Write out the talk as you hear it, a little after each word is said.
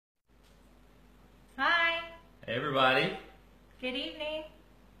Hey everybody. Good evening.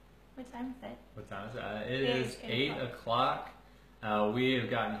 What time is it? What time is it? It is 8 o'clock. We have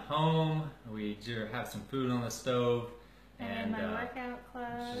gotten home. We have some food on the stove. And my workout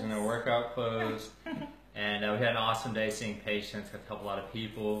clothes. She's in her workout clothes. And we had an awesome day seeing patients. Got to help a lot of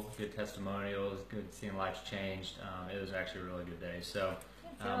people. Good testimonials. Good seeing lives changed. It was actually a really good day. So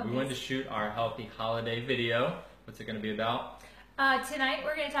we wanted to shoot our healthy holiday video. What's it going to be about? Tonight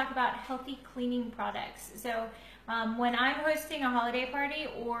we're going to talk about healthy cleaning products. So when I'm hosting a holiday party,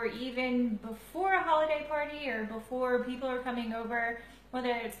 or even before a holiday party, or before people are coming over,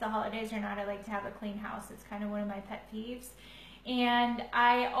 whether it's the holidays or not, I like to have a clean house. It's kind of one of my pet peeves. And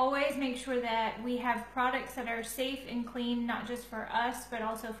I always make sure that we have products that are safe and clean, not just for us, but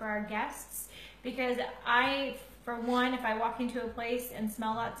also for our guests. Because for one, if I walk into a place and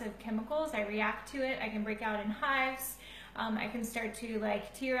smell lots of chemicals, I react to it. I can break out in hives. I can start to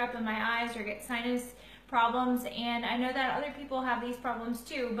tear up in my eyes or get sinus problems, and I know that other people have these problems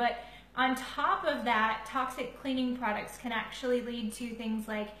too. But on top of that, toxic cleaning products can actually lead to things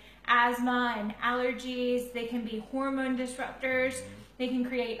like asthma and allergies. They can be hormone disruptors. They can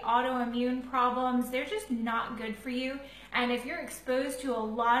create autoimmune problems. They're just not good for you. And if you're exposed to a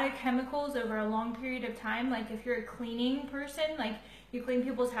lot of chemicals over a long period of time, like if you're a cleaning person, like you clean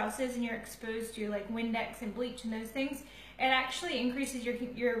people's houses and you're exposed to like Windex and bleach and those things, it actually increases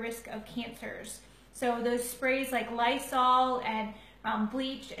your risk of cancers. So those sprays like Lysol and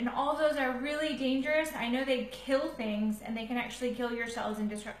bleach and all those are really dangerous. I know they kill things, and they can actually kill your cells and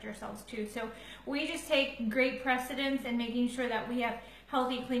disrupt your cells too. So we just take great precedence in making sure that we have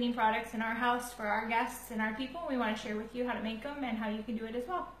healthy cleaning products in our house for our guests and our people. We want to share with you how to make them and how you can do it as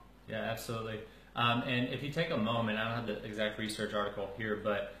well. Yeah, absolutely. And if you take a moment, I don't have the exact research article here,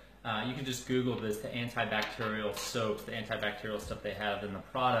 but you can just Google this, the antibacterial soaps, the antibacterial stuff they have in the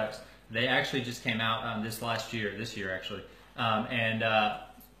products. They actually just came out this year actually, and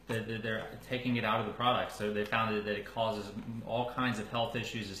they're taking it out of the product. So they found that it causes all kinds of health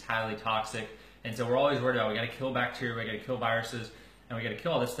issues, is highly toxic, and so we're always worried about we got to kill bacteria, we got to kill viruses, and we got to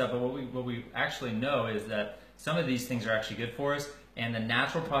kill all this stuff. But what we actually know is that some of these things are actually good for us, and the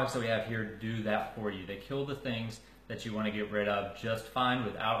natural products that we have here do that for you. They kill the things that you want to get rid of just fine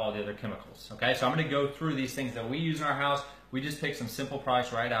without all the other chemicals. Okay, so I'm going to go through these things that we use in our house. We just take some simple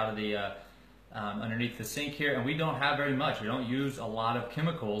products right out of the underneath the sink here, and we don't have very much. We don't use a lot of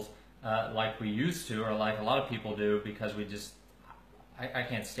chemicals like we used to, or like a lot of people do, because I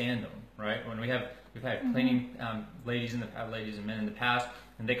can't stand them. Right? When we've had cleaning ladies and men in the past,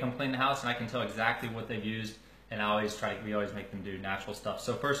 and they come clean the house, and I can tell exactly what they've used. And we always make them do natural stuff.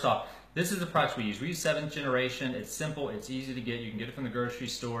 So first off, this is the products we use. We use 7th generation. It's simple. It's easy to get. You can get it from the grocery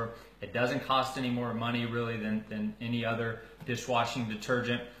store. It doesn't cost any more money really than any other dishwashing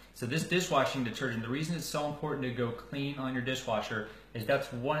detergent. So this dishwashing detergent, the reason it's so important to go clean on your dishwasher is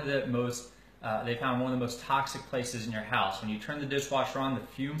that's one of the most, they found one of the most toxic places in your house. When you turn the dishwasher on, the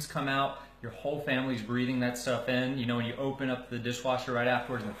fumes come out. Your whole family's breathing that stuff in. You know, when you open up the dishwasher right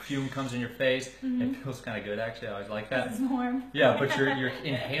afterwards and the fume comes in your face, it feels kind of good actually. I always like that. It's warm. Yeah, but you're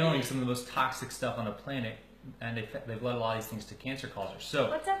inhaling some of the most toxic stuff on the planet, and they've led a lot of these things to cancer causers.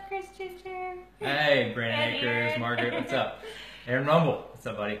 So what's up, Chris Ginger? Hey, Brandon Akers, Margaret, what's up? Aaron Rumble, what's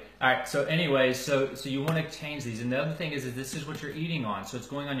up, buddy? All right, so anyways, so you want to change these, and the other thing is this is what you're eating on. So it's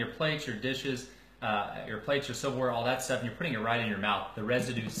going on your plates, your dishes. Your plates, your silverware, all that stuff, and you're putting it right in your mouth. The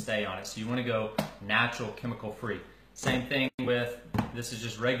residues stay on it, so you want to go natural, chemical-free. Same thing with, this is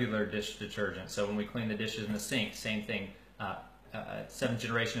just regular dish detergent. So when we clean the dishes in the sink, same thing. 7th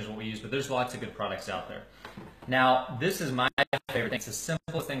generation is what we use, but there's lots of good products out there. Now, this is my favorite thing. It's the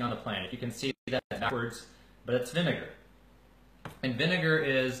simplest thing on the planet. You can see that backwards, but it's vinegar. And vinegar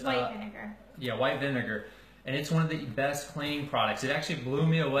is... white vinegar. Yeah, white vinegar. And it's one of the best cleaning products. It actually blew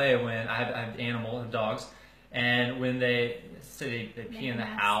me away when I have dogs, and when they say they pee in the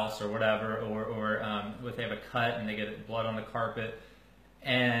house or whatever, or if they have a cut and they get blood on the carpet.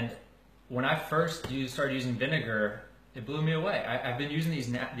 And when I first started using vinegar, it blew me away. I've been using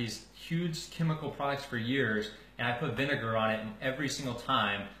these huge chemical products for years, and I put vinegar on it, and every single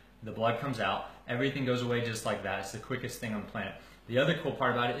time the blood comes out, everything goes away just like that. It's the quickest thing on the planet. The other cool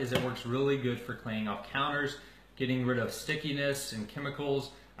part about it is it works really good for cleaning off counters, getting rid of stickiness and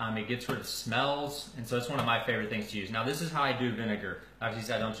chemicals. It gets rid of smells, and so it's one of my favorite things to use. Now, this is how I do vinegar.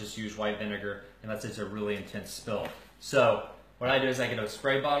 Obviously, I don't just use white vinegar unless it's a really intense spill. So what I do is I get a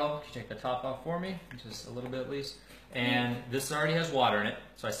spray bottle. Can you take the top off for me? Just a little bit at least. And this already has water in it,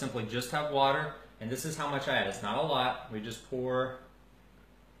 so I simply just have water, and this is how much I add. It's not a lot. We just pour,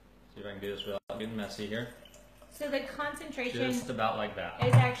 see if I can do this without getting messy here. So the concentration Just about like that.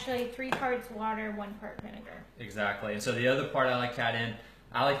 is actually 3 parts water, 1 part vinegar. Exactly. And so the other part I like to add in,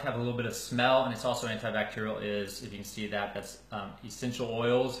 I like to have a little bit of smell, and it's also antibacterial, is, if you can see that, that's essential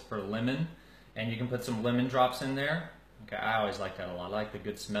oils for lemon. And you can put some lemon drops in there. Okay, I always like that a lot. I like the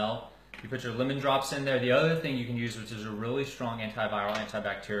good smell. You put your lemon drops in there. The other thing you can use, which is a really strong antiviral,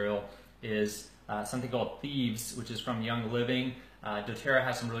 antibacterial, is something called Thieves, which is from Young Living. doTERRA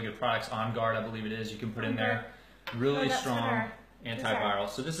has some really good products. On Guard, I believe it is. You can put in there. Really strong antiviral.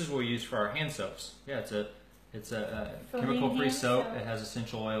 So this is what we use for our hand soaps. Yeah, it's a chemical-free soap. It has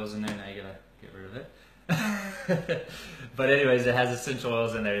essential oils in there. Now you gotta get rid of it. But anyways, it has essential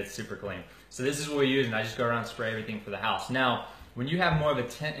oils in there. It's super clean. So this is what we use, and I just go around and spray everything for the house. Now, when you have more of a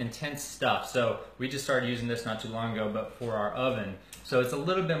intense stuff, so we just started using this not too long ago, but for our oven. So it's a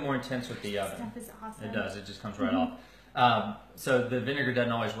little bit more intense with the oven. Stuff is awesome. It does. It just comes right off. So the vinegar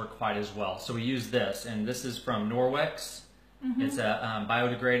doesn't always work quite as well. So we use this, and this is from Norwex. It's a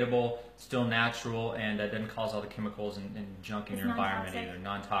biodegradable, still natural, and it doesn't cause all the chemicals and junk in your environment either.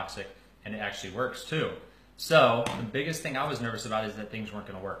 Non-toxic, and it actually works too. So the biggest thing I was nervous about is that things weren't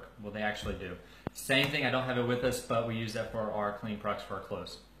going to work. Well, they actually do. Same thing, I don't have it with us, but we use that for our cleaning products for our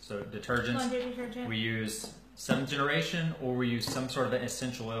clothes. So detergents, Laundry detergent. we use 7th generation, or we use some sort of an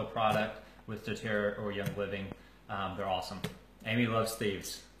essential oil product with doTERRA or Young Living. They're awesome. Amy loves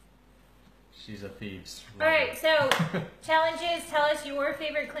Thieves. She's a Thieves. All right, so challenges. Tell us your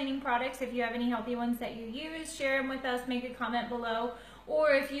favorite cleaning products. If you have any healthy ones that you use, share them with us. Make a comment below.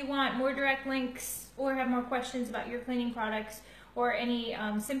 Or if you want more direct links or have more questions about your cleaning products or any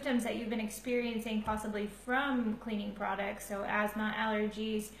symptoms that you've been experiencing possibly from cleaning products, so asthma,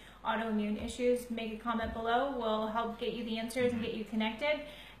 allergies, autoimmune issues, make a comment below. We'll help get you the answers and get you connected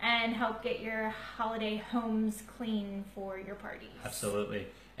and help get your holiday homes clean for your parties. Absolutely.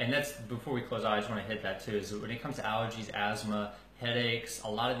 And that's, before we close out, I just want to hit that too, is that when it comes to allergies, asthma, headaches, a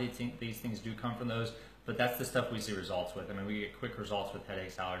lot of these things do come from those, but that's the stuff we see results with. I mean, we get quick results with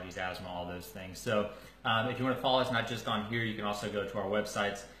headaches, allergies, asthma, all those things. So if you want to follow us, not just on here, you can also go to our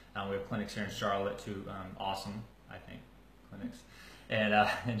websites. We have clinics here in Charlotte, two awesome, I think, clinics. And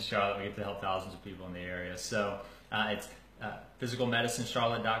in Charlotte, we get to help thousands of people in the area. So it's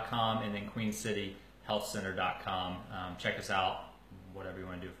physicalmedicinecharlotte.com and then queencityhealthcenter.com. Check us out, whatever you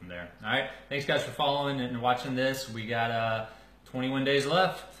want to do from there. All right. Thanks, guys, for following and watching this. We got 21 days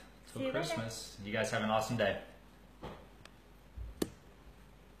left till Christmas. You guys have an awesome day.